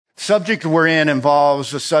subject we're in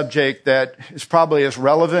involves a subject that is probably as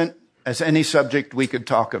relevant as any subject we could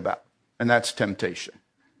talk about, and that's temptation.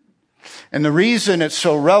 And the reason it's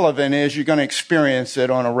so relevant is you're going to experience it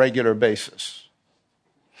on a regular basis.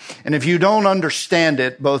 And if you don't understand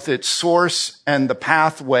it, both its source and the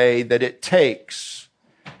pathway that it takes,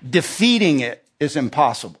 defeating it is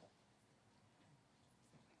impossible.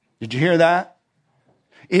 Did you hear that?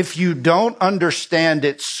 If you don't understand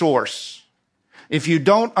its source, if you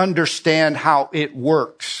don't understand how it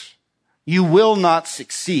works, you will not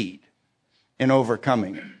succeed in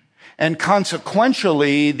overcoming it. And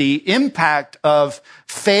consequentially, the impact of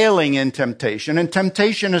failing in temptation, and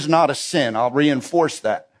temptation is not a sin, I'll reinforce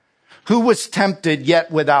that. Who was tempted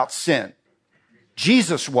yet without sin?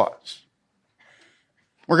 Jesus was.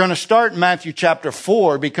 We're going to start in Matthew chapter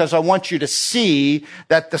 4 because I want you to see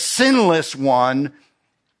that the sinless one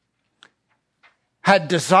had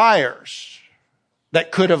desires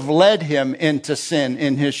that could have led him into sin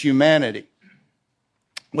in his humanity,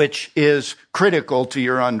 which is critical to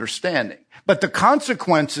your understanding. But the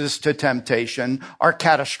consequences to temptation are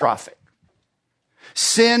catastrophic.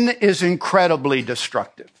 Sin is incredibly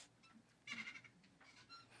destructive.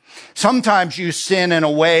 Sometimes you sin in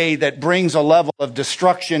a way that brings a level of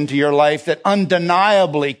destruction to your life that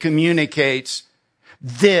undeniably communicates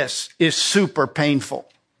this is super painful.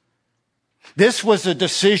 This was a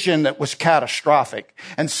decision that was catastrophic.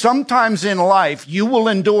 And sometimes in life, you will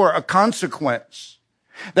endure a consequence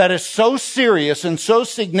that is so serious and so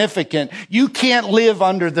significant, you can't live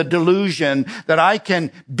under the delusion that I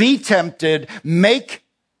can be tempted, make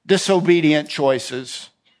disobedient choices,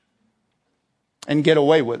 and get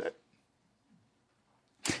away with it.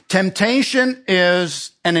 Temptation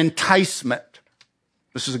is an enticement.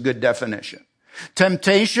 This is a good definition.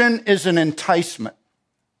 Temptation is an enticement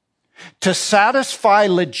to satisfy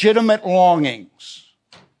legitimate longings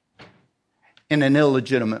in an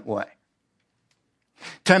illegitimate way.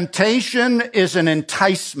 Temptation is an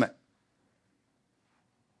enticement,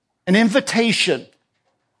 an invitation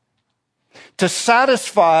to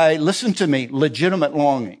satisfy, listen to me, legitimate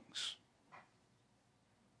longings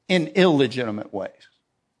in illegitimate ways.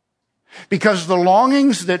 Because the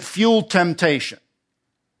longings that fuel temptation,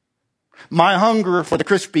 my hunger for the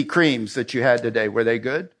Krispy Kremes that you had today, were they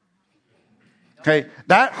good? Okay,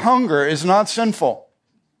 that hunger is not sinful.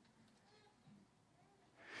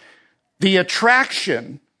 The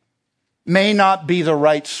attraction may not be the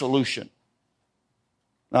right solution.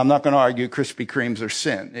 Now, I'm not going to argue Krispy Kremes are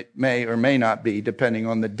sin. It may or may not be, depending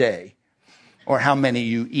on the day or how many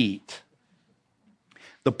you eat.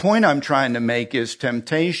 The point I'm trying to make is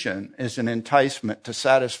temptation is an enticement to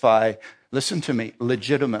satisfy, listen to me,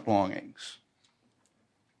 legitimate longings.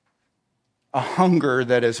 A hunger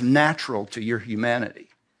that is natural to your humanity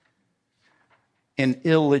in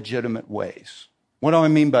illegitimate ways. What do I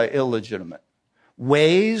mean by illegitimate?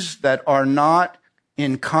 Ways that are not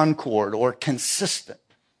in concord or consistent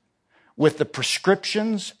with the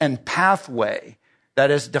prescriptions and pathway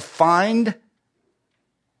that is defined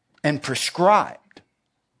and prescribed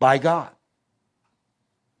by God.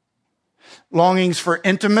 Longings for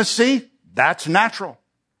intimacy, that's natural.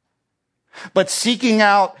 But seeking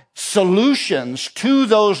out solutions to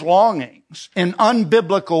those longings in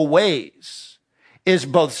unbiblical ways is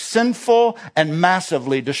both sinful and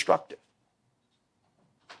massively destructive.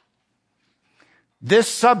 This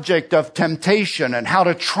subject of temptation and how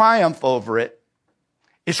to triumph over it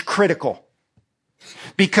is critical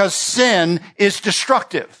because sin is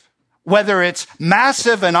destructive. Whether it's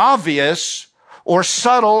massive and obvious or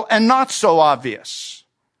subtle and not so obvious.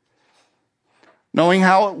 Knowing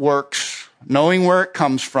how it works, knowing where it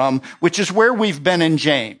comes from, which is where we've been in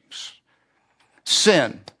James.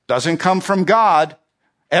 Sin doesn't come from God.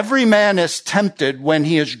 Every man is tempted when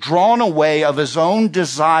he is drawn away of his own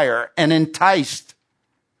desire and enticed.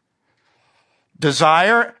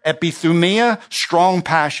 Desire, epithumia, strong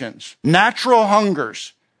passions, natural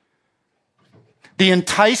hungers. The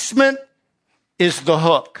enticement is the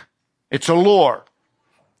hook. It's a lure.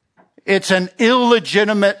 It's an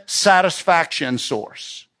illegitimate satisfaction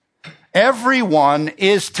source. Everyone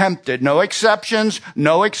is tempted, no exceptions,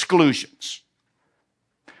 no exclusions.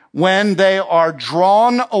 When they are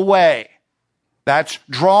drawn away, that's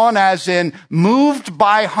drawn as in moved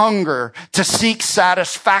by hunger to seek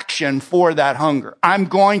satisfaction for that hunger. I'm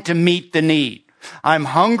going to meet the need. I'm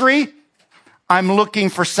hungry. I'm looking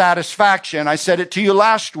for satisfaction. I said it to you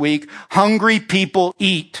last week. Hungry people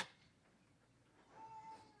eat.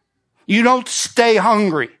 You don't stay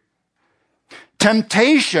hungry.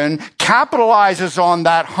 Temptation capitalizes on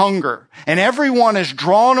that hunger, and everyone is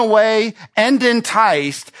drawn away and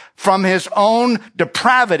enticed from his own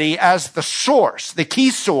depravity as the source, the key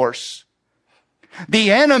source. The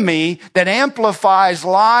enemy that amplifies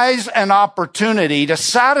lies and opportunity to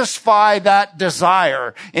satisfy that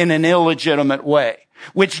desire in an illegitimate way,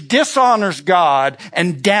 which dishonors God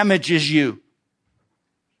and damages you.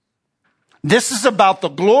 This is about the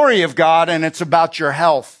glory of God, and it's about your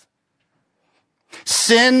health.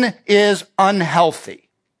 Sin is unhealthy.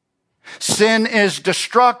 Sin is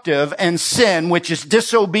destructive, and sin, which is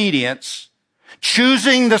disobedience,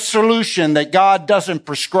 choosing the solution that God doesn't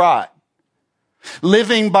prescribe.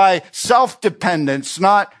 Living by self-dependence,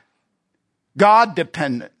 not God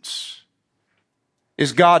dependence,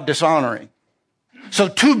 is God dishonoring. So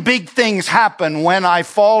two big things happen when I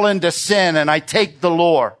fall into sin and I take the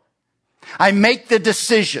lure. I make the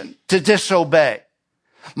decision to disobey.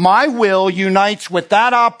 My will unites with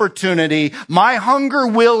that opportunity. My hunger,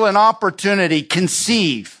 will, and opportunity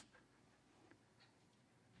conceive.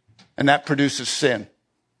 And that produces sin.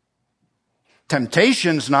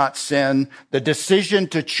 Temptation's not sin. The decision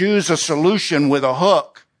to choose a solution with a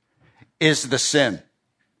hook is the sin.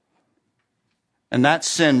 And that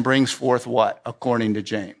sin brings forth what, according to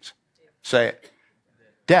James? Say it.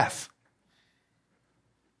 Death.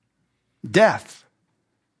 Death.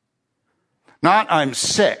 Not I'm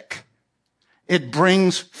sick. It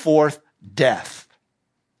brings forth death.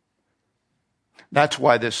 That's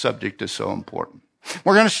why this subject is so important.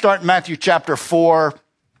 We're going to start in Matthew chapter 4.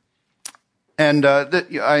 And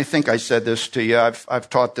I think I said this to you. I've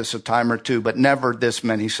taught this a time or two, but never this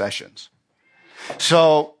many sessions.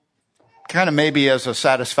 So kind of maybe as a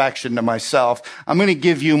satisfaction to myself, I'm going to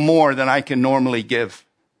give you more than I can normally give.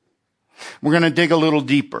 We're going to dig a little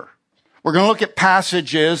deeper. We're going to look at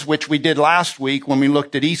passages which we did last week when we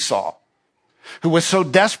looked at Esau, who was so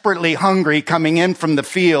desperately hungry coming in from the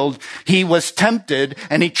field, he was tempted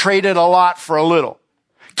and he traded a lot for a little.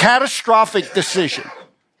 Catastrophic decision.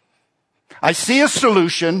 I see a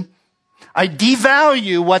solution. I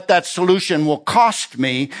devalue what that solution will cost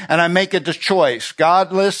me, and I make a choice.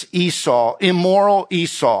 Godless Esau, immoral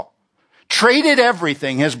Esau, traded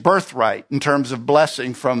everything, his birthright, in terms of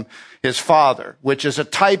blessing from his father, which is a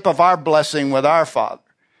type of our blessing with our father,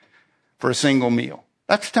 for a single meal.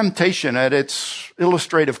 That's temptation at its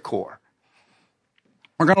illustrative core.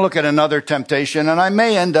 We're going to look at another temptation, and I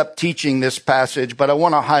may end up teaching this passage, but I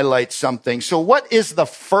want to highlight something. So what is the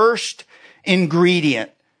first ingredient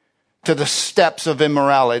to the steps of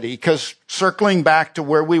immorality? Because circling back to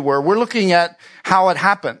where we were, we're looking at how it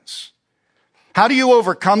happens. How do you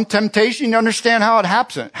overcome temptation? You understand how it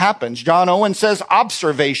happens. John Owen says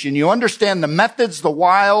observation. You understand the methods, the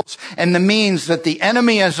wiles, and the means that the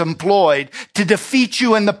enemy has employed to defeat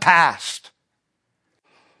you in the past.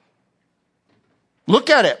 Look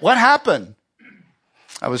at it. What happened?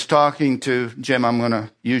 I was talking to Jim. I'm going to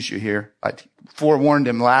use you here. I forewarned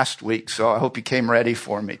him last week, so I hope he came ready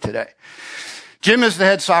for me today. Jim is the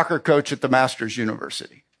head soccer coach at the Masters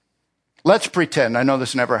University. Let's pretend, I know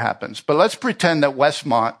this never happens, but let's pretend that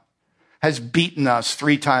Westmont has beaten us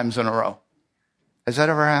 3 times in a row. Has that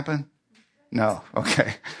ever happened? No.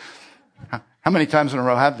 Okay. How many times in a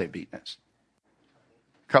row have they beaten us?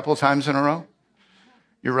 A couple of times in a row?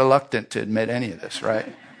 You're reluctant to admit any of this, right?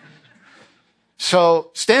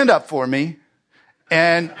 So stand up for me,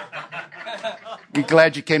 and we're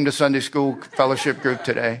glad you came to Sunday school fellowship group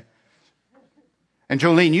today. And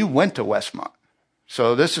Jolene, you went to Westmont,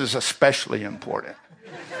 so this is especially important.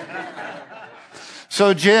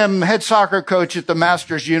 So Jim, head soccer coach at the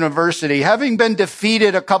Masters University, having been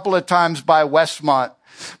defeated a couple of times by Westmont,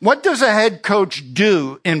 what does a head coach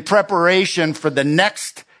do in preparation for the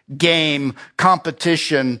next game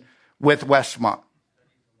competition with Westmont?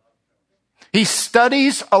 He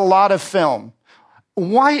studies a lot of film.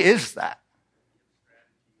 Why is that?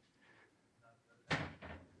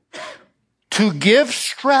 To give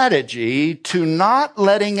strategy to not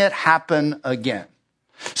letting it happen again.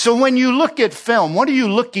 So when you look at film, what are you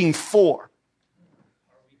looking for?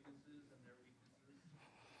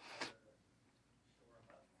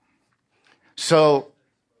 So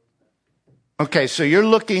you're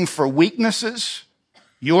looking for weaknesses,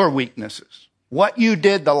 your weaknesses. What you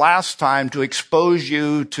did the last time to expose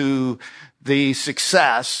you to the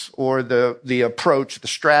success or the approach, the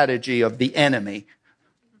strategy of the enemy,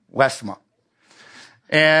 Westmont.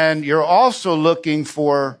 And you're also looking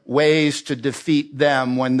for ways to defeat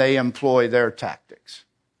them when they employ their tactics.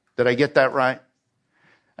 Did I get that right?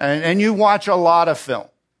 And you watch a lot of film.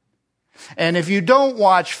 And if you don't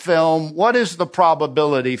watch film, what is the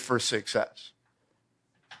probability for success?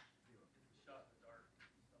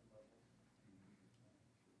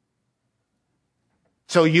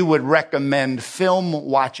 So you would recommend film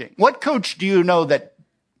watching. What coach do you know that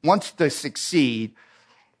wants to succeed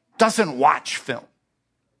doesn't watch film?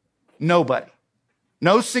 Nobody.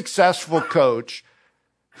 No successful coach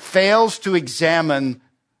fails to examine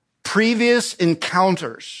previous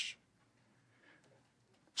encounters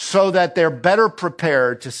so that they're better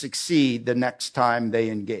prepared to succeed the next time they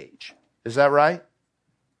engage. Is that right?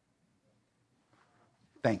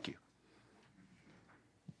 Thank you.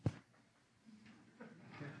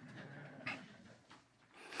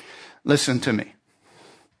 Listen to me.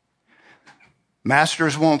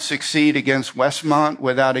 Masters won't succeed against Westmont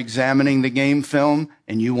without examining the game film,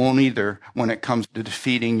 and you won't either when it comes to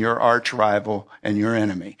defeating your arch rival and your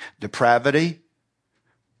enemy. Depravity,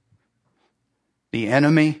 the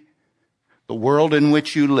enemy, the world in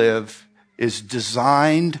which you live is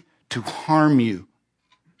designed to harm you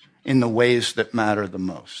in the ways that matter the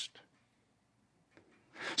most.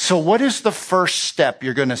 So what is the first step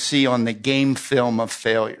you're going to see on the game film of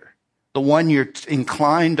failure? The one you're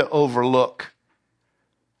inclined to overlook.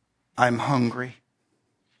 I'm hungry.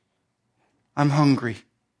 I'm hungry.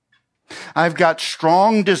 I've got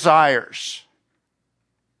strong desires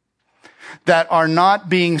that are not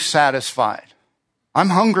being satisfied. I'm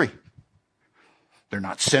hungry. They're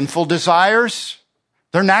not sinful desires.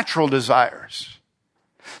 They're natural desires.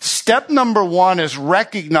 Step number one is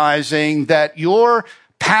recognizing that your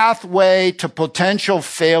pathway to potential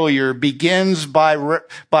failure begins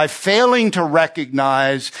by failing to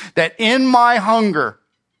recognize that in my hunger,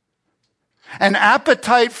 an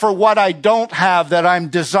appetite for what I don't have that I'm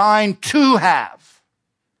designed to have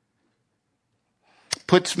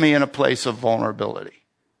puts me in a place of vulnerability.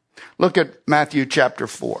 Look at Matthew chapter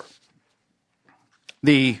 4,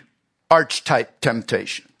 the archetype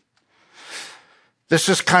temptation. This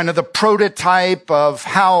is kind of the prototype of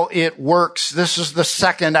how it works. This is the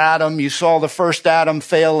second Adam. You saw the first Adam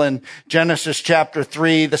fail in Genesis chapter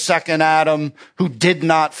 3. The second Adam who did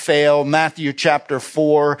not fail, Matthew chapter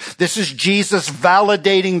 4. This is Jesus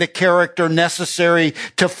validating the character necessary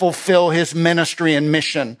to fulfill his ministry and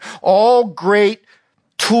mission. All great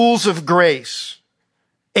tools of grace,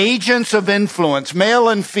 agents of influence, male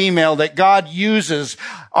and female, that God uses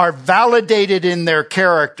are validated in their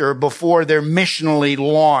character before they're missionally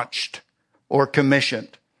launched or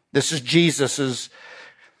commissioned. This is Jesus's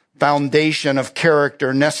foundation of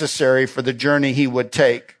character necessary for the journey he would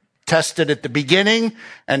take. Tested at the beginning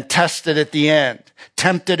and tested at the end.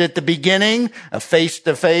 Tempted at the beginning, a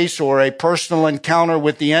face-to-face or a personal encounter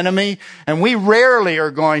with the enemy. And we rarely are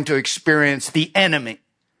going to experience the enemy.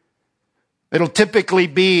 It'll typically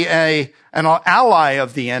be an ally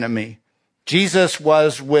of the enemy. Jesus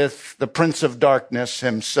was with the Prince of Darkness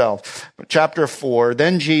himself. Chapter 4,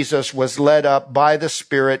 then Jesus was led up by the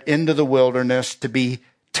Spirit into the wilderness to be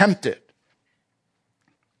tempted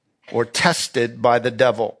or tested by the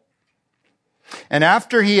devil. And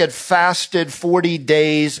after he had fasted 40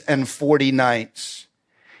 days and 40 nights,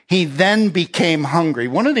 he then became hungry.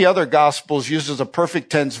 One of the other Gospels uses a perfect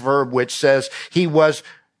tense verb which says he was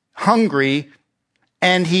hungry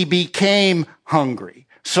and he became hungry.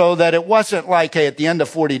 So that it wasn't like, hey, at the end of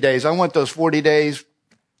 40 days, I went those 40 days,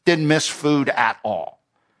 didn't miss food at all.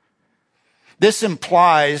 This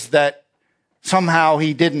implies that somehow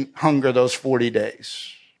he didn't hunger those 40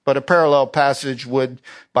 days. But a parallel passage would,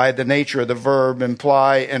 by the nature of the verb,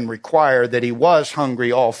 imply and require that he was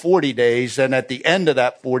hungry all 40 days. And at the end of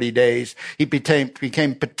that 40 days, he became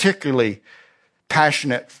particularly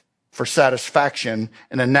passionate for satisfaction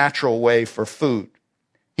in a natural way for food.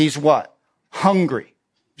 He's what? Hungry.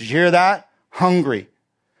 Did you hear that? Hungry.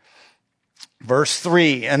 Verse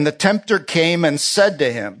 3, and the tempter came and said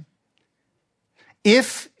to him,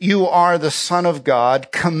 if you are the Son of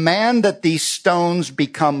God, command that these stones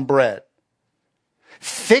become bread.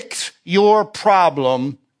 Fix your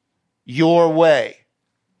problem your way.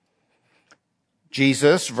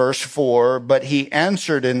 Jesus, verse 4, but he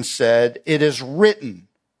answered and said, it is written,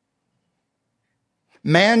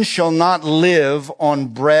 man shall not live on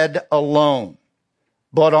bread alone,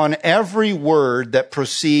 but on every word that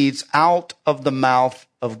proceeds out of the mouth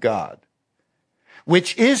of God.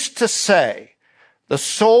 Which is to say, the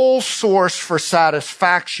sole source for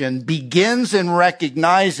satisfaction begins in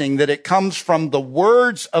recognizing that it comes from the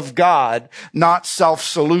words of God, not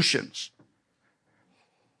self-solutions.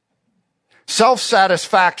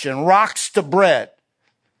 Self-satisfaction, rocks to bread.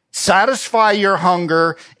 Satisfy your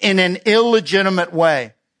hunger in an illegitimate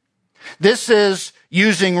way. This is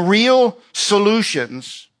using real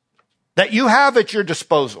solutions that you have at your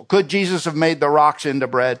disposal. Could Jesus have made the rocks into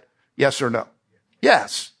bread? Yes or no?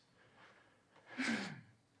 Yes.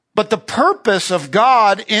 But the purpose of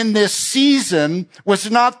God in this season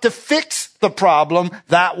was not to fix the problem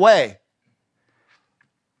that way.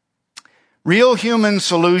 Real human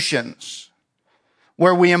solutions,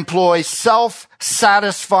 where we employ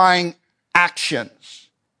self-satisfying actions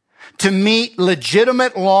to meet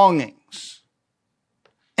legitimate longings,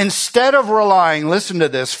 instead of relying, listen to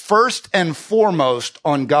this, first and foremost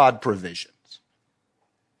on God provisions.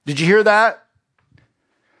 Did you hear that?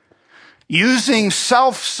 Using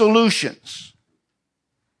self-solutions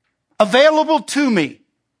available to me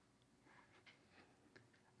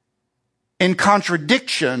in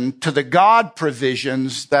contradiction to the God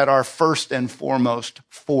provisions that are first and foremost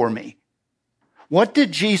for me. What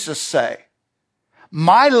did Jesus say?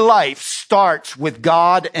 My life starts with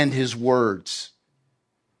God and His words.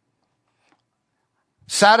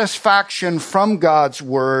 Satisfaction from God's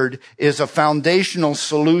word is a foundational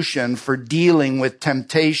solution for dealing with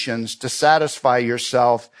temptations to satisfy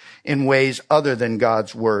yourself in ways other than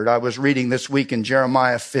God's word. I was reading this week in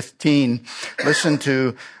Jeremiah 15. Listen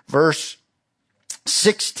to verse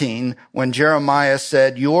 16 when Jeremiah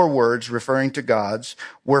said, your words, referring to God's,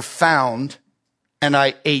 were found and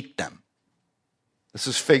I ate them. This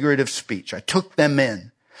is figurative speech. I took them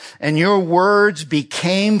in. And your words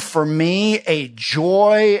became for me a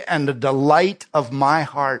joy and a delight of my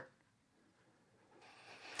heart,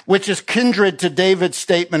 which is kindred to David's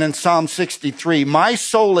statement in Psalm 63. My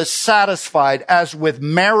soul is satisfied as with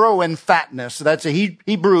marrow and fatness. That's a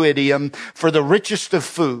Hebrew idiom for the richest of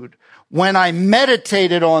food. When I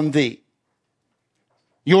meditated on thee,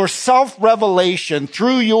 your self-revelation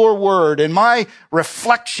through your word and my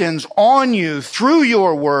reflections on you through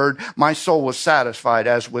your word, my soul was satisfied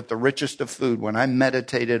as with the richest of food when I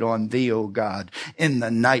meditated on thee, O God, in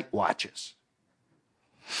the night watches.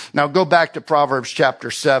 Now go back to Proverbs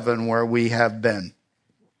chapter 7 where we have been.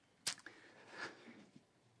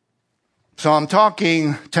 So I'm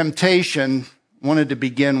talking temptation, wanted to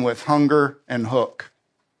begin with hunger and hook.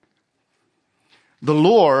 The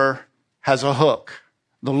lure has a hook.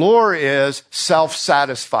 The lure is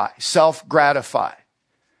self-satisfy, self-gratify.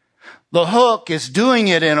 The hook is doing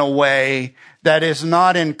it in a way that is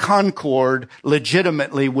not in concord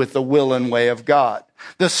legitimately with the will and way of God.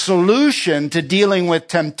 The solution to dealing with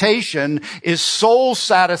temptation is soul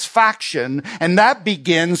satisfaction, and that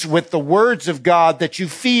begins with the words of God that you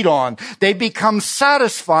feed on. They become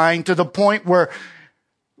satisfying to the point where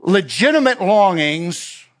legitimate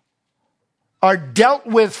longings are dealt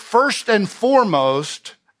with first and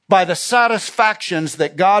foremost by the satisfactions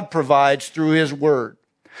that God provides through His Word.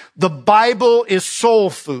 The Bible is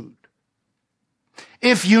soul food.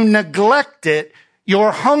 If you neglect it,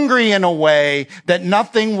 you're hungry in a way that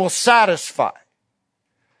nothing will satisfy.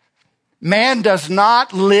 Man does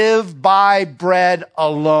not live by bread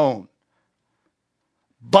alone,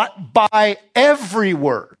 but by every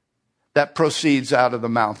word that proceeds out of the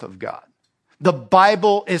mouth of God. The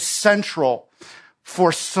Bible is central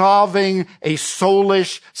for solving a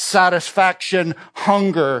soulish satisfaction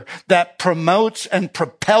hunger that promotes and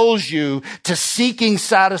propels you to seeking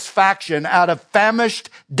satisfaction out of famished,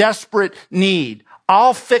 desperate need.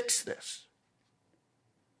 I'll fix this.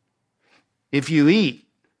 If you eat,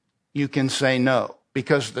 you can say no.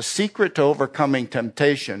 Because the secret to overcoming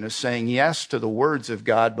temptation is saying yes to the words of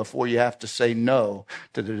God before you have to say no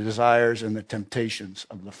to the desires and the temptations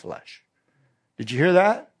of the flesh. Did you hear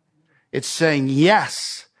that? It's saying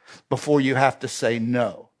yes before you have to say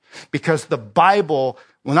no. Because the Bible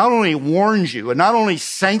not only warns you and not only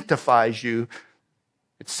sanctifies you,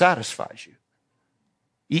 it satisfies you.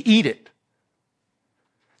 You eat it.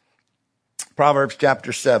 Proverbs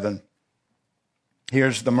chapter 7.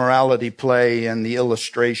 Here's the morality play and the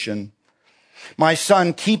illustration. My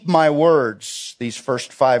son, keep my words. These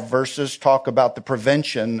first 5 verses talk about the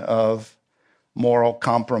prevention of moral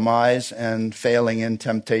compromise and failing in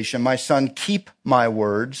temptation. My son, keep my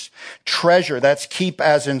words. Treasure, that's keep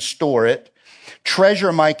as in store it.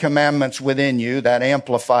 Treasure my commandments within you. That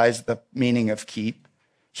amplifies the meaning of keep.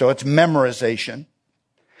 So it's memorization.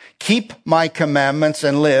 Keep my commandments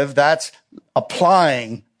and live. That's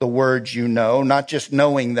applying the words you know, not just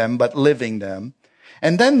knowing them, but living them.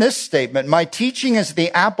 And then this statement, my teaching is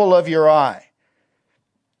the apple of your eye.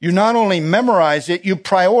 You not only memorize it, you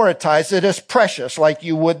prioritize it as precious, like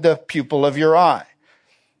you would the pupil of your eye.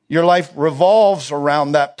 Your life revolves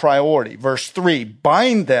around that priority. Verse 3,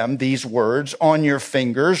 bind them, these words, on your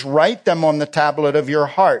fingers, write them on the tablet of your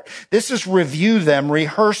heart. This is review them,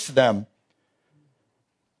 rehearse them,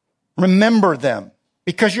 remember them.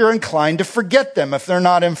 because you're inclined to forget them. If they're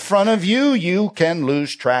not in front of you, you can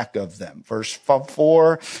lose track of them. Verse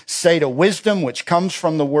 4, say to wisdom, which comes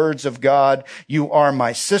from the words of God, you are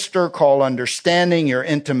my sister, call understanding your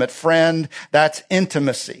intimate friend. That's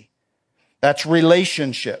intimacy. That's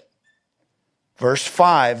relationship. Verse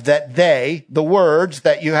 5, that they, the words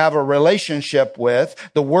that you have a relationship with,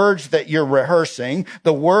 the words that you're rehearsing,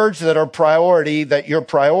 the words that are priority that you're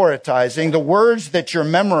prioritizing, the words that you're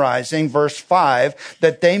memorizing, verse 5,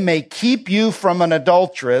 that they may keep you from an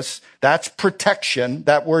adulteress. That's protection.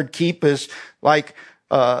 That word keep is like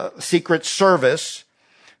Secret Service.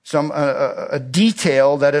 A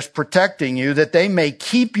detail that is protecting you, that they may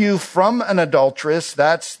keep you from an adulteress,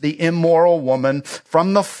 that's the immoral woman,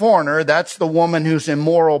 from the foreigner, that's the woman who's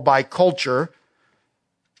immoral by culture,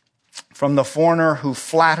 from the foreigner who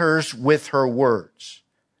flatters with her words.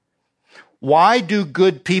 Why do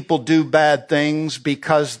good people do bad things?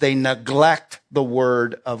 Because they neglect the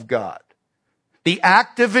word of God. The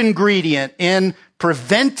active ingredient in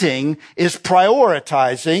preventing is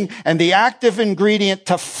prioritizing, and the active ingredient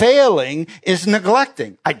to failing is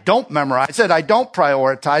neglecting. I don't memorize it. I don't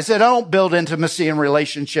prioritize it. I don't build intimacy and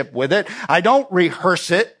relationship with it. I don't rehearse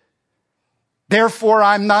it. Therefore,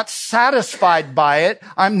 I'm not satisfied by it.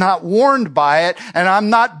 I'm not warned by it, and I'm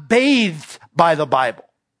not bathed by the Bible.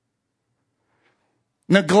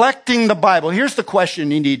 Neglecting the Bible. Here's the question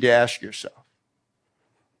you need to ask yourself.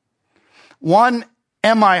 One,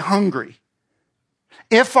 am I hungry?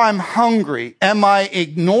 If I'm hungry, am I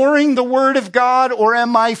ignoring the Word of God or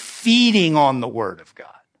am I feeding on the Word of God?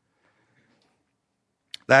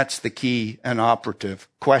 That's the key and operative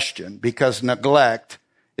question, because neglect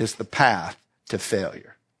is the path to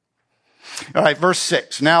failure. All right, verse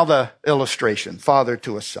 6. Now the illustration, father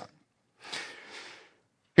to a son.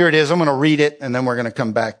 Here it is. I'm going to read it and then we're going to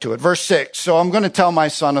come back to it. Verse 6. So I'm going to tell my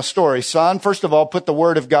son a story. Son, first of all, put the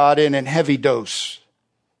Word of God in heavy dose.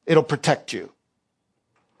 It'll protect you.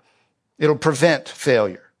 It'll prevent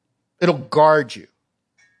failure. It'll guard you.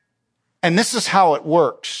 And this is how it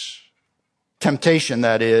works. Temptation,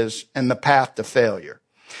 that is, and the path to failure.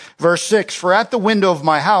 Verse 6, for at the window of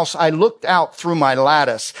my house I looked out through my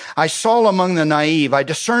lattice. I saw among the naive, I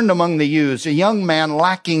discerned among the youths, a young man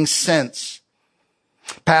lacking sense,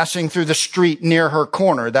 passing through the street near her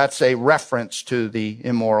corner. That's a reference to the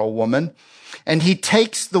immoral woman. And he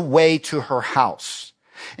takes the way to her house.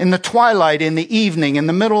 In the twilight, in the evening, in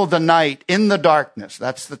the middle of the night, in the darkness.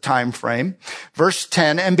 That's the time frame. Verse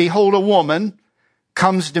 10, and behold, a woman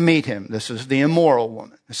comes to meet him. This is the immoral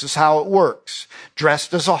woman. This is how it works.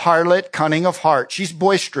 Dressed as a harlot, cunning of heart. She's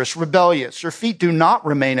boisterous, rebellious. Her feet do not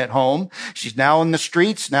remain at home. She's now in the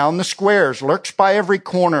streets, now in the squares, lurks by every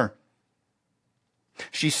corner.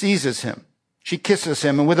 She seizes him. She kisses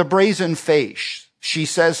him, and with a brazen face, she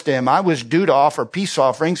says to him, I was due to offer peace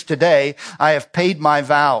offerings. Today I have paid my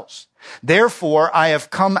vows. Therefore I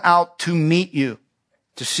have come out to meet you,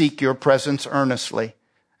 to seek your presence earnestly.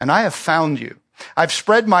 And I have found you. I've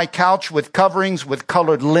spread my couch with coverings, with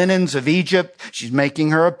colored linens of Egypt. She's making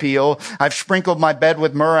her appeal. I've sprinkled my bed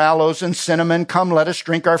with myrrh, aloes, and cinnamon. Come, let us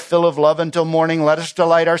drink our fill of love until morning. Let us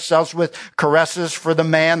delight ourselves with caresses, for the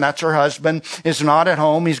man, that's her husband, is not at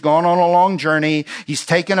home. He's gone on a long journey. He's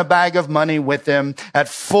taken a bag of money with him. At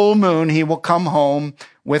full moon, he will come home.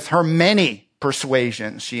 With her many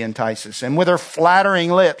persuasions, she entices him. With her flattering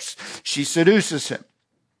lips, she seduces him.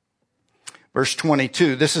 Verse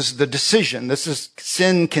 22, this is the decision. This is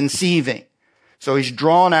sin conceiving. So he's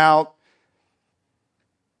drawn out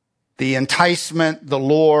the enticement, the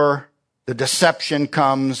lure, the deception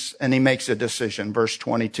comes, and he makes a decision. Verse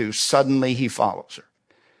 22, suddenly he follows her.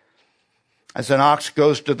 As an ox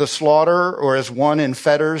goes to the slaughter, or as one in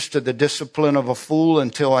fetters to the discipline of a fool,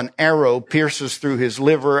 until an arrow pierces through his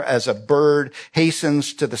liver, as a bird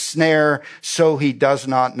hastens to the snare, so he does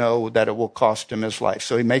not know that it will cost him his life.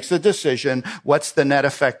 So he makes the decision. What's the net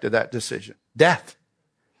effect of that decision? Death.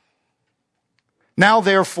 Now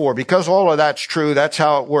therefore, because all of that's true, that's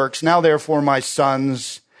how it works. Now therefore, my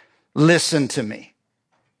sons, listen to me.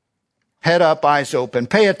 Head up, eyes open.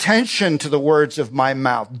 Pay attention to the words of my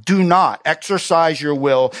mouth. Do not exercise your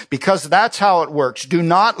will, because that's how it works. Do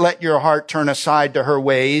not let your heart turn aside to her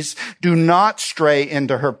ways. Do not stray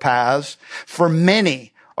into her paths. For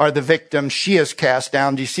many are the victims she has cast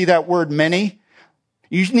down. Do you see that word many?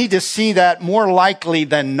 You need to see that more likely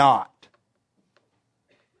than not.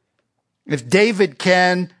 If David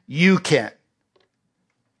can, you can.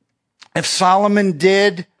 If Solomon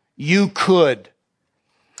did, you could.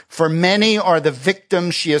 For many are the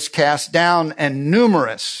victims she has cast down, and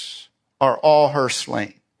numerous are all her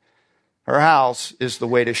slain. Her house is the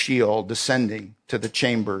way to Sheol, descending to the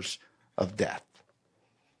chambers of death.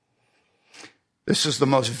 This is the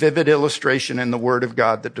most vivid illustration in the Word of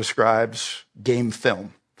God that describes game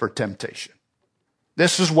film for temptation.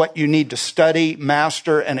 This is what you need to study,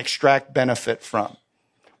 master, and extract benefit from.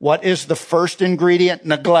 What is the first ingredient?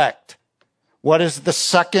 Neglect. What is the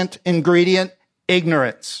second ingredient?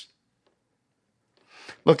 Ignorance.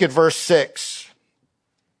 Look at verse 6.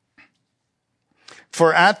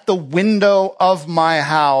 For at the window of my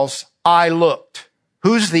house I looked.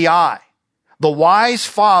 Who's the I? The wise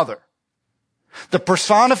father. The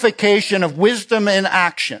personification of wisdom in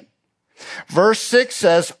action. Verse 6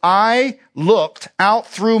 says, I looked out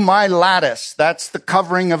through my lattice. That's the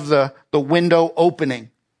covering of the window opening.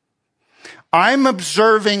 I'm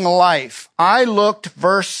observing life. I looked,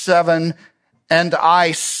 verse 7, and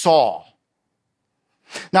I saw.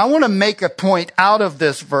 Now, I want to make a point out of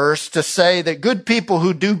this verse to say that good people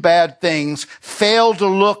who do bad things fail to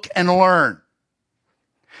look and learn.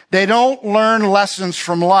 They don't learn lessons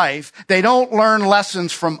from life. They don't learn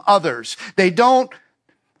lessons from others. They don't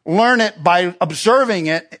learn it by observing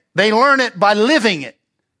it. They learn it by living it.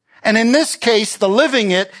 And in this case, the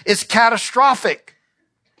living it is catastrophic.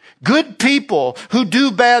 Good people who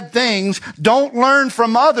do bad things don't learn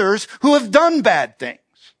from others who have done bad things.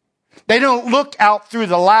 They don't look out through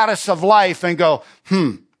the lattice of life and go,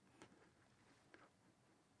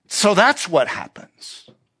 So that's what happens.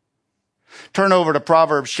 Turn over to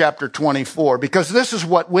Proverbs chapter 24, because this is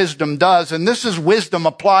what wisdom does, and this is wisdom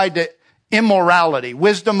applied to immorality,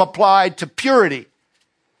 wisdom applied to purity.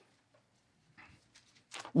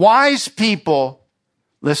 Wise people,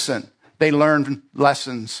 listen, they learn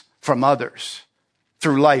lessons from others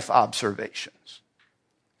through life observations.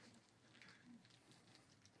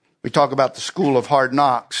 We talk about the school of hard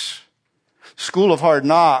knocks. School of hard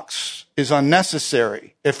knocks is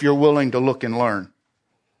unnecessary if you're willing to look and learn.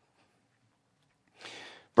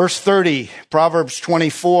 Verse 30, Proverbs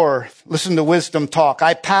 24, listen to wisdom talk.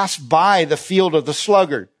 I passed by the field of the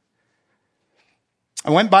sluggard.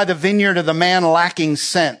 I went by the vineyard of the man lacking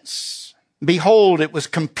sense. Behold, it was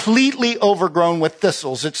completely overgrown with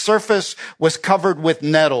thistles. Its surface was covered with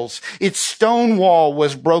nettles. Its stone wall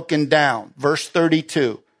was broken down. Verse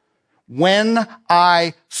 32. When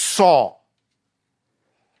I saw,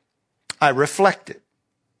 I reflected.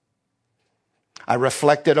 I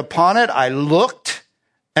reflected upon it. I looked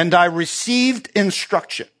and I received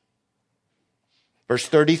instruction. Verse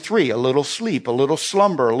 33, a little sleep, a little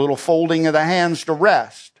slumber, a little folding of the hands to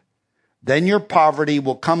rest. Then your poverty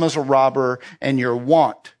will come as a robber and your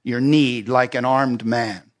want, your need, like an armed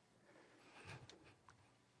man.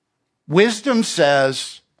 Wisdom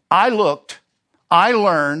says, I looked, I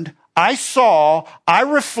learned, I saw, I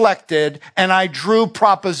reflected, and I drew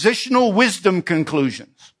propositional wisdom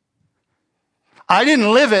conclusions. I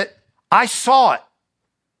didn't live it, I saw it.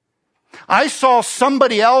 I saw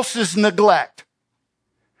somebody else's neglect,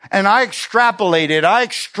 and I extrapolated, I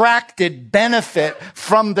extracted benefit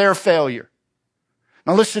from their failure.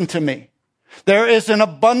 Now listen to me. There is an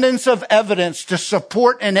abundance of evidence to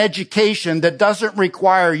support an education that doesn't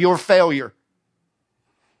require your failure.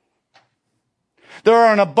 There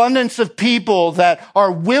are an abundance of people that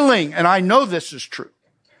are willing, and I know this is true,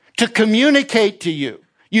 to communicate to you.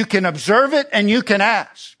 You can observe it and you can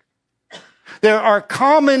ask. There are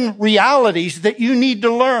common realities that you need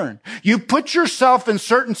to learn. You put yourself in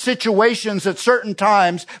certain situations at certain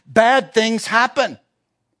times, bad things happen.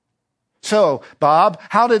 So, Bob,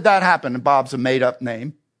 how did that happen? Bob's a made-up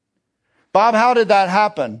name. Bob, how did that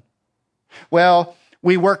happen? Well,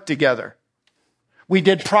 we worked together. We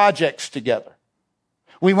did projects together.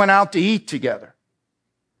 We went out to eat together.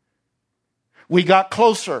 We got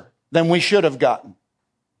closer than we should have gotten.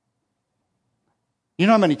 You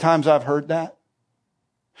know how many times I've heard that?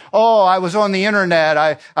 Oh, I was on the internet.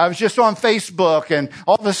 I was just on Facebook, and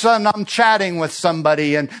all of a sudden I'm chatting with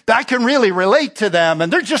somebody, and I can really relate to them,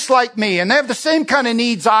 and they're just like me, and they have the same kind of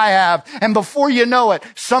needs I have. And before you know it,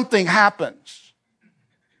 something happens.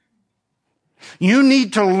 You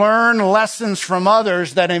need to learn lessons from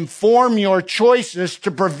others that inform your choices to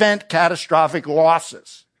prevent catastrophic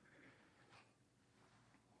losses.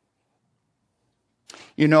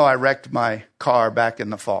 You know, I wrecked my car back in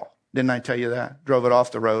the fall. Didn't I tell you that? Drove it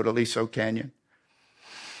off the road, Aliso Canyon.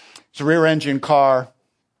 It's a rear engine car.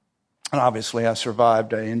 And obviously I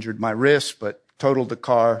survived. I injured my wrist, but totaled the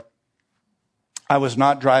car. I was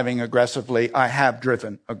not driving aggressively. I have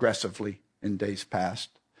driven aggressively in days past.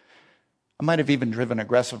 I might have even driven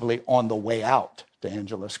aggressively on the way out to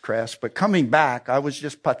Angeles Crest, but coming back, I was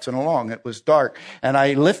just putzing along. It was dark, and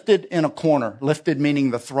I lifted in a corner, lifted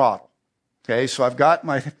meaning the throttle. Okay, so I've got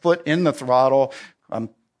my foot in the throttle. I'm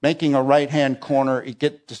making a right-hand corner. It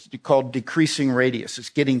gets called decreasing radius. It's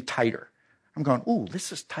getting tighter. I'm going, ooh,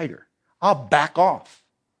 this is tighter. I'll back off.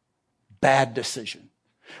 Bad decision.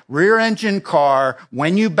 Rear engine car,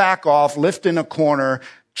 when you back off, lift in a corner,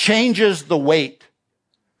 changes the weight.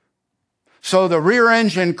 So the rear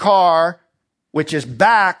engine car, which is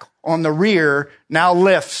back on the rear, now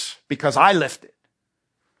lifts because I lifted.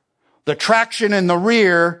 The traction in the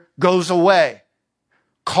rear goes away.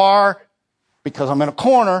 Car, because I'm in a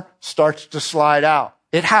corner, starts to slide out.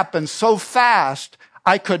 It happened so fast,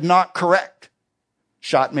 I could not correct.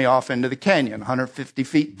 Shot me off into the canyon, 150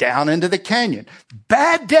 feet down into the canyon.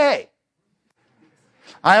 Bad day.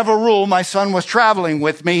 I have a rule. My son was traveling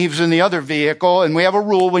with me. He was in the other vehicle. And we have a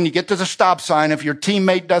rule. When you get to the stop sign, if your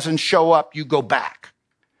teammate doesn't show up, you go back.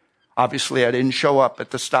 Obviously, I didn't show up at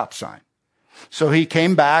the stop sign. So he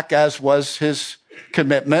came back, as was his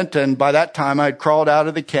commitment. And by that time, I'd crawled out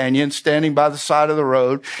of the canyon, standing by the side of the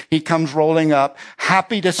road. He comes rolling up,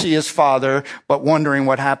 happy to see his father, but wondering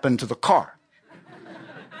what happened to the car.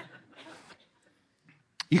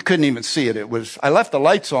 You couldn't even see it. I left the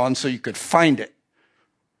lights on so you could find it.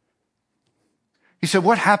 He said,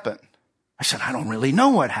 what happened? I said, I don't really know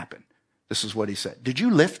what happened. This is what he said. Did you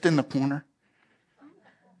lift in the corner?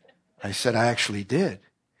 I said, I actually did.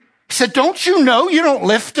 He said, don't you know you don't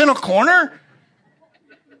lift in a corner?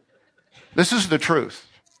 This is the truth.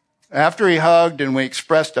 After he hugged and we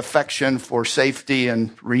expressed affection for safety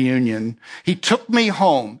and reunion, he took me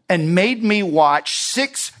home and made me watch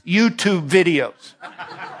 6 YouTube videos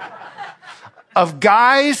of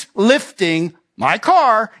guys lifting my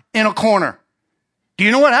car in a corner. Do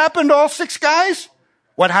you know what happened to all 6 guys?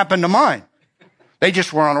 What happened to mine? They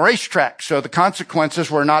just were on a racetrack, so the consequences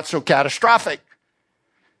were not so catastrophic.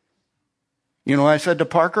 You know what I said to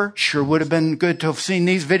Parker? Sure would have been good to have seen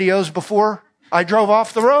these videos before I drove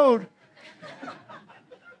off the road.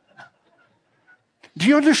 Do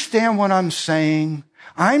you understand what I'm saying?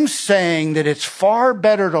 I'm saying that it's far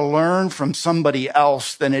better to learn from somebody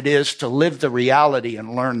else than it is to live the reality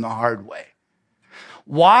and learn the hard way.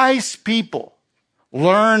 Wise people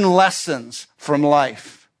learn lessons from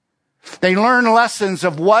life. They learn lessons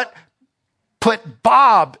of what put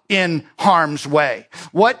Bob in harm's way,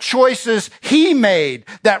 what choices he made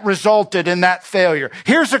that resulted in that failure.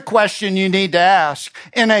 Here's a question you need to ask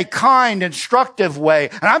in a kind, instructive way.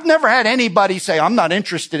 And I've never had anybody say, I'm not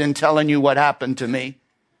interested in telling you what happened to me.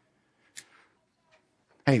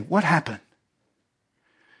 Hey, what happened?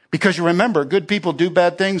 Because you remember, good people do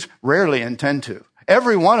bad things, rarely intend to.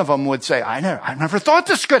 Every one of them would say, I never thought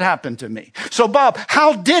this could happen to me. So Bob,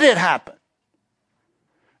 how did it happen?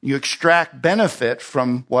 You extract benefit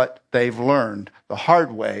from what they've learned the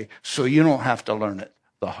hard way, so you don't have to learn it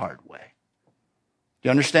the hard way. Do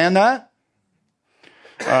you understand that?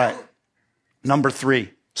 All right. Number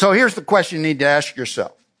 3. So here's the question you need to ask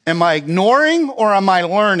yourself. Am I ignoring or am I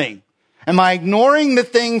learning? Am I ignoring the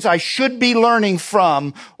things I should be learning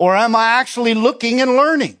from, or am I actually looking and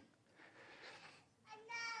learning?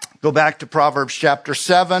 Go back to Proverbs chapter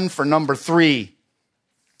 7 for number 3.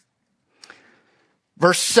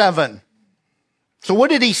 Verse 7. So what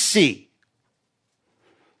did he see?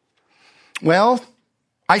 Well,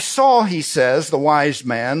 I saw, he says, the wise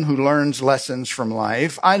man who learns lessons from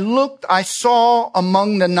life. I saw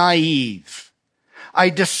among the naive. I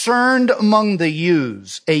discerned among the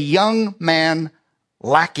youths a young man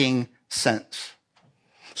lacking sense.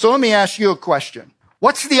 So let me ask you a question.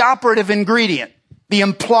 What's the operative ingredient? The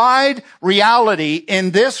implied reality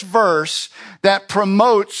in this verse that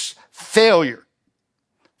promotes failure,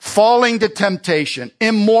 falling to temptation,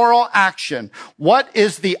 immoral action. What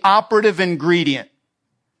is the operative ingredient?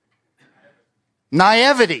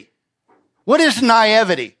 Naivety. What is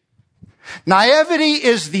naivety? Naivety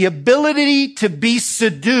is the ability to be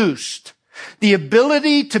seduced, the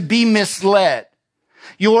ability to be misled.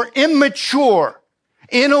 You're immature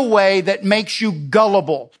in a way that makes you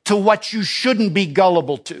gullible to what you shouldn't be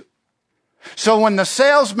gullible to. So when the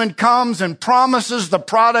salesman comes and promises the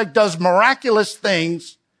product does miraculous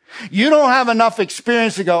things, you don't have enough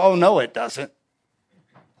experience to go, oh, no, it doesn't.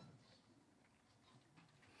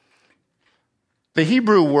 The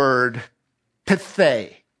Hebrew word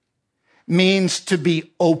pithe means to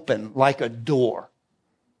be open, like a door.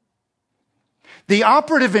 The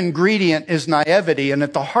operative ingredient is naivety, and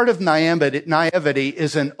at the heart of naivety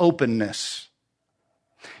is an openness.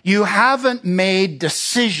 You haven't made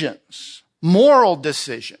decisions, moral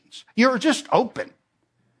decisions. You're just open.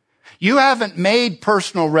 You haven't made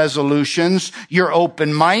personal resolutions. You're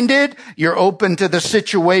open-minded. You're open to the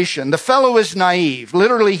situation. The fellow is naive.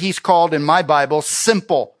 Literally, he's called in my Bible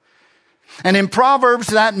simple. And in Proverbs,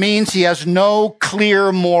 that means he has no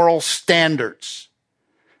clear moral standards.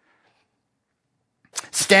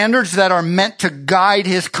 Standards that are meant to guide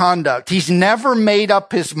his conduct. He's never made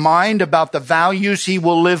up his mind about the values he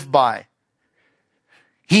will live by.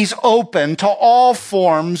 He's open to all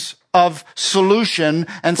forms of solution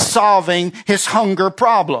and solving his hunger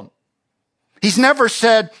problem. He's never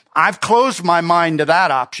said, I've closed my mind to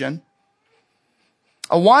that option.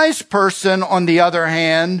 A wise person, on the other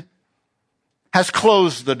hand, has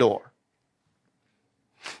closed the door.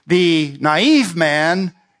 The naive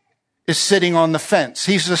man is sitting on the fence.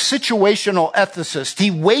 He's a situational ethicist.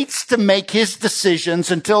 He waits to make his decisions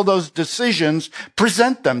until those decisions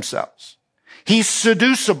present themselves. He's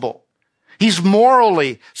seducible. He's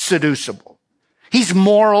morally seducible. He's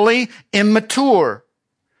morally immature.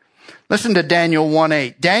 Listen to Daniel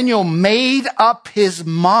 1:8. Daniel made up his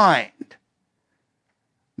mind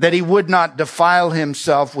that he would not defile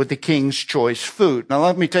himself with the king's choice food. Now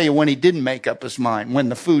let me tell you when he didn't make up his mind, when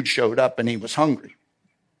the food showed up and he was hungry.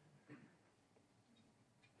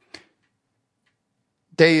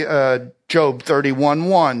 Job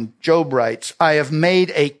 31:1, Job writes, I have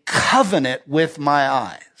made a covenant with my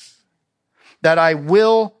eyes that I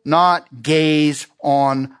will not gaze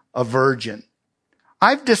on a virgin.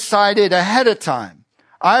 I've decided ahead of time.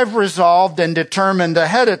 I've resolved and determined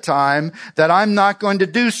ahead of time that I'm not going to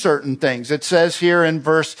do certain things. It says here in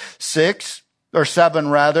verse 6, or 7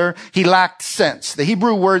 rather, he lacked sense. The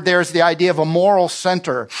Hebrew word there is the idea of a moral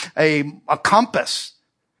center, a compass.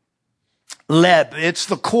 Leb, it's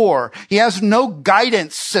the core. He has no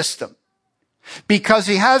guidance system because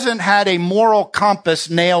he hasn't had a moral compass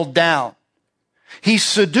nailed down. He's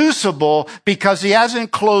seducible because he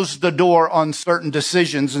hasn't closed the door on certain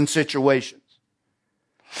decisions and situations.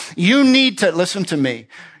 You need to, listen to me,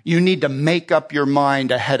 you need to make up your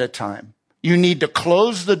mind ahead of time. You need to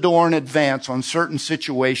close the door in advance on certain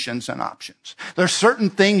situations and options. There's certain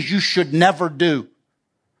things you should never do.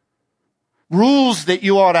 Rules that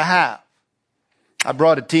you ought to have. I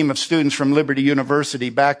brought a team of students from Liberty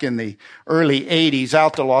University back in the early 80s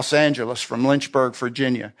out to Los Angeles from Lynchburg,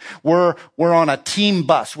 Virginia. We're on a team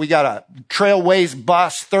bus. We got a Trailways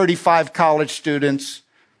bus, 35 college students,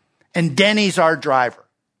 and Denny's our driver.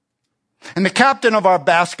 And the captain of our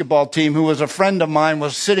basketball team, who was a friend of mine,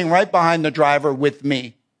 was sitting right behind the driver with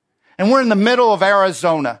me. And we're in the middle of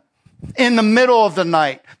Arizona, in the middle of the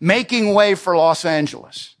night, making way for Los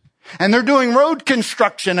Angeles. And they're doing road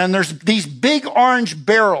construction, and there's these big orange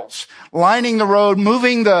barrels lining the road,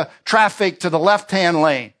 moving the traffic to the left-hand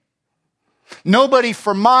lane. Nobody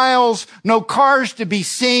for miles, no cars to be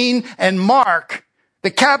seen. And Mark,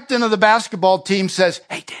 the captain of the basketball team, says,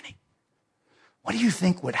 hey, Denny, what do you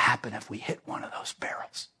think would happen if we hit one of those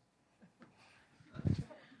barrels?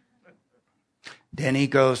 Denny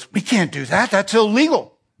goes, we can't do that. That's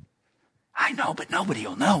illegal. I know, but nobody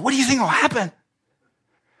will know. What do you think will happen?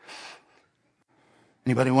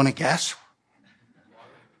 Anybody want to guess?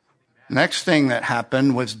 Next thing that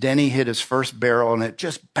happened was Denny hit his first barrel and it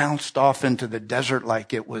just bounced off into the desert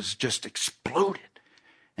like it was just exploded.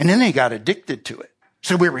 And then he got addicted to it.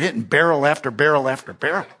 So we were hitting barrel after barrel after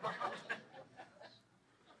barrel.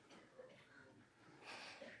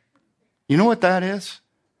 You know what that is?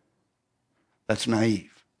 That's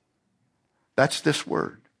naive. That's this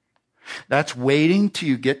word. That's waiting till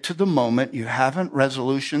you get to the moment you haven't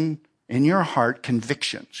resolution in your heart,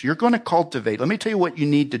 convictions. You're going to cultivate. Let me tell you what you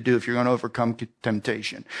need to do if you're going to overcome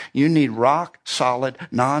temptation. You need rock solid,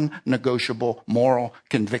 non-negotiable moral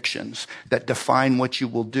convictions that define what you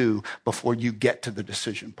will do before you get to the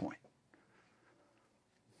decision point.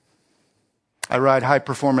 I ride high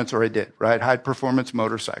performance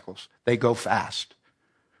motorcycles. They go fast.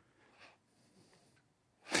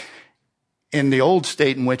 In the old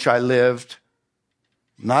state in which I lived,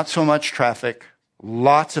 not so much traffic,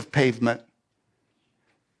 lots of pavement.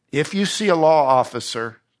 If you see a law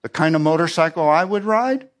officer, the kind of motorcycle I would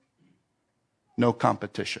ride, no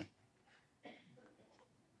competition.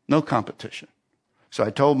 No competition. So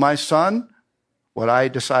I told my son what I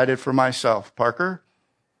decided for myself. Parker,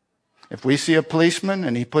 if we see a policeman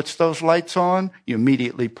and he puts those lights on, you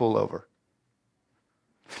immediately pull over.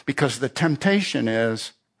 Because the temptation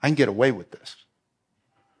is, I can get away with this.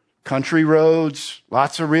 Country roads,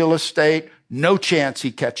 lots of real estate, no chance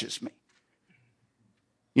he catches me.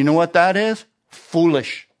 You know what that is?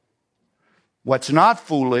 Foolish. What's not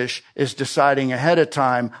foolish is deciding ahead of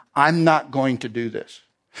time, I'm not going to do this.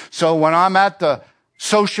 So when I'm at the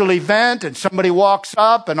social event and somebody walks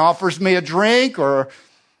up and offers me a drink or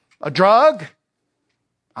a drug,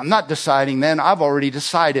 I'm not deciding then. I've already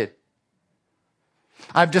decided.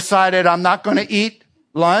 I've decided I'm not going to eat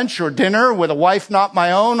lunch or dinner with a wife not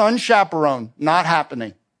my own, unchaperoned. Not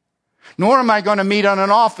happening. Nor am I going to meet on an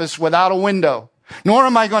office without a window. Nor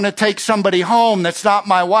am I going to take somebody home that's not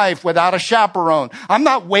my wife without a chaperone. I'm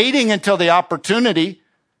not waiting until the opportunity.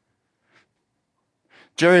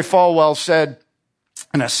 Jerry Falwell said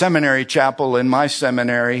in a seminary chapel in my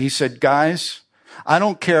seminary, he said, guys, I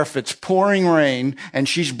don't care if it's pouring rain and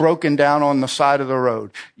she's broken down on the side of the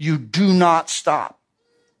road. You do not stop.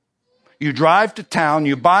 You drive to town,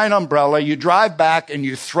 you buy an umbrella, you drive back, and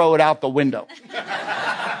you throw it out the window.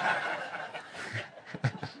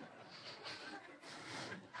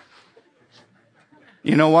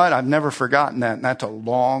 You know what? I've never forgotten that, and that's a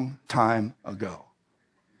long time ago.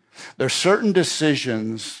 There's certain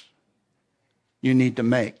decisions you need to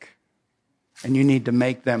make, and you need to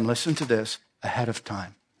make them, listen to this, ahead of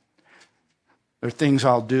time. There are things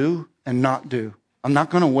I'll do and not do. I'm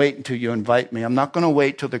not going to wait until you invite me. I'm not going to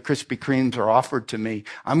wait till the Krispy Kremes are offered to me.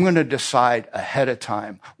 I'm going to decide ahead of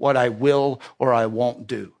time what I will or I won't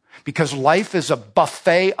do. Because life is a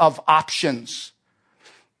buffet of options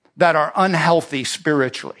that are unhealthy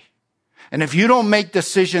spiritually. And if you don't make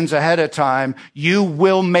decisions ahead of time, you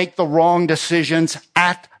will make the wrong decisions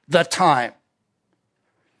at the time.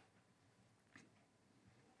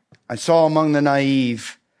 I saw among the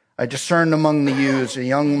naive, I discerned among the youths a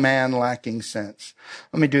young man lacking sense.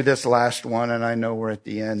 Let me do this last one, and I know we're at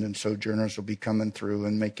the end, and sojourners will be coming through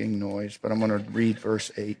and making noise, but I'm going to read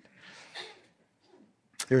verse 8.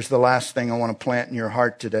 Here's the last thing I want to plant in your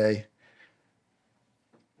heart today.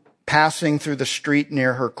 Passing through the street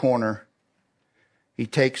near her corner, he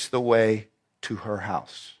takes the way to her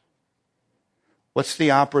house. What's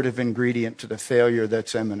the operative ingredient to the failure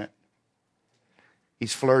that's imminent?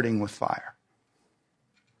 He's flirting with fire.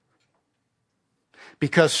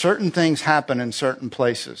 Because certain things happen in certain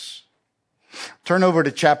places. Turn over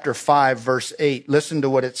to chapter 5, verse 8. Listen to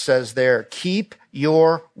what it says there. Keep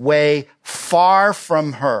your way far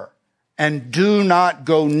from her, and do not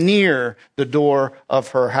go near the door of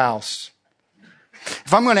her house.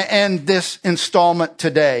 If I'm going to end this installment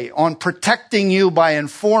today on protecting you by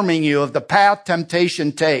informing you of the path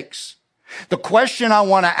temptation takes, the question I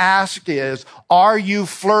want to ask is, are you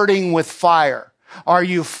flirting with fire? Are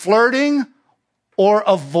you flirting or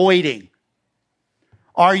avoiding?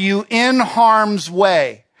 Are you in harm's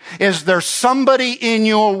way? Is there somebody in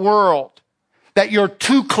your world that you're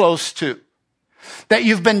too close to, that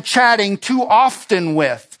you've been chatting too often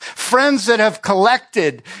with, friends that have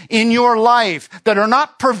collected in your life that are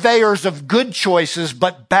not purveyors of good choices,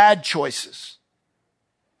 but bad choices?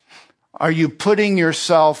 Are you putting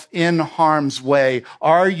yourself in harm's way?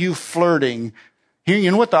 Are you flirting? Here,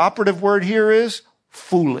 you know what the operative word here is?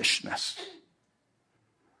 Foolishness.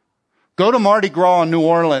 Go to Mardi Gras in New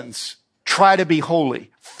Orleans. Try to be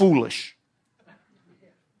holy. Foolish.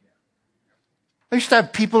 I used to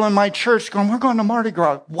have people in my church going, we're going to Mardi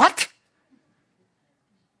Gras. What?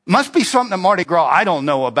 Must be something at Mardi Gras I don't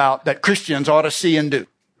know about that Christians ought to see and do.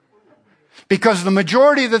 Because the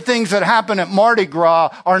majority of the things that happen at Mardi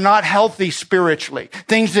Gras are not healthy spiritually.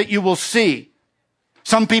 Things that you will see.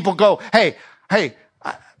 Some people go, hey,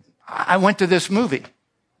 I went to this movie.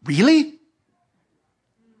 Really?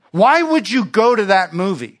 Why would you go to that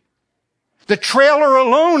movie? The trailer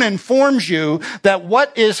alone informs you that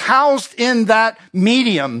what is housed in that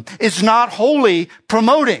medium is not holy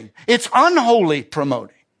promoting. It's unholy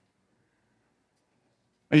promoting.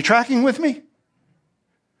 Are you tracking with me?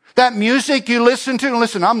 That music you listen to, and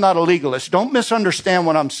listen, I'm not a legalist. Don't misunderstand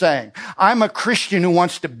what I'm saying. I'm a Christian who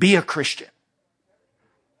wants to be a Christian.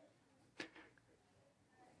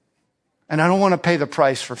 And I don't want to pay the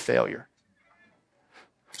price for failure.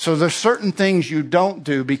 So there's certain things you don't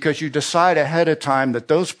do because you decide ahead of time that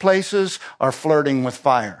those places are flirting with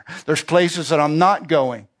fire. There's places that I'm not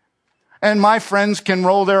going. And my friends can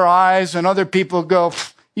roll their eyes and other people go,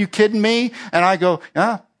 you kidding me? And I go,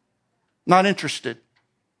 yeah, not interested.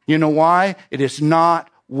 You know why? It is not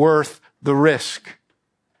worth the risk.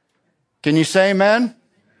 Can you say amen?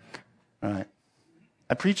 All right.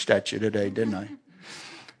 I preached at you today, didn't I?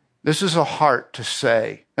 This is a heart to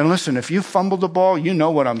say. And listen, if you fumbled the ball, you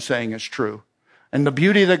know what I'm saying is true. And the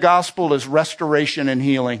beauty of the gospel is restoration and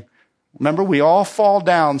healing. Remember, we all fall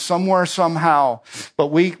down somewhere, somehow, but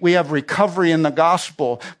we have recovery in the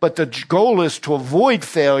gospel. But the goal is to avoid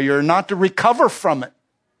failure, not to recover from it.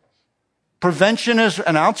 Prevention is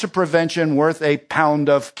an ounce of prevention worth a pound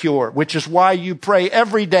of cure, which is why you pray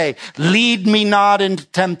every day, lead me not into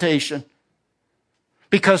temptation.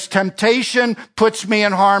 Because temptation puts me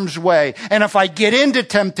in harm's way. And if I get into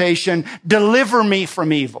temptation, deliver me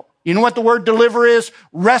from evil. You know what the word deliver is?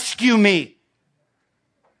 Rescue me.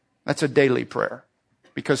 That's a daily prayer.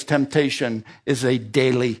 Because temptation is a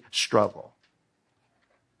daily struggle.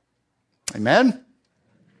 Amen?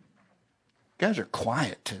 guys are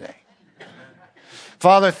quiet today.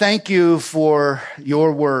 Father, thank you for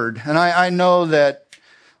your word. And I know that,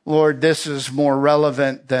 Lord, this is more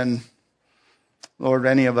relevant than, Lord,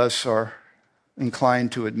 any of us are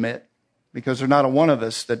inclined to admit, because there's not a one of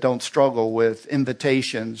us that don't struggle with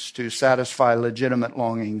invitations to satisfy legitimate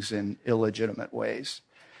longings in illegitimate ways.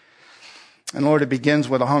 And Lord, it begins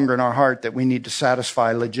with a hunger in our heart that we need to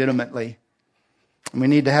satisfy legitimately. And we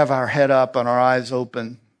need to have our head up and our eyes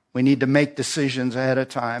open. We need to make decisions ahead of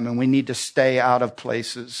time, and we need to stay out of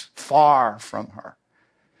places far from her.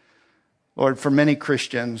 Lord, for many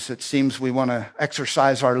Christians, it seems we want to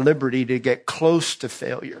exercise our liberty to get close to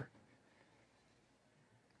failure.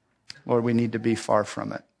 Lord, we need to be far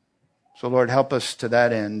from it. So, Lord, help us to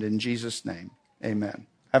that end. In Jesus' name, amen.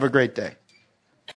 Have a great day.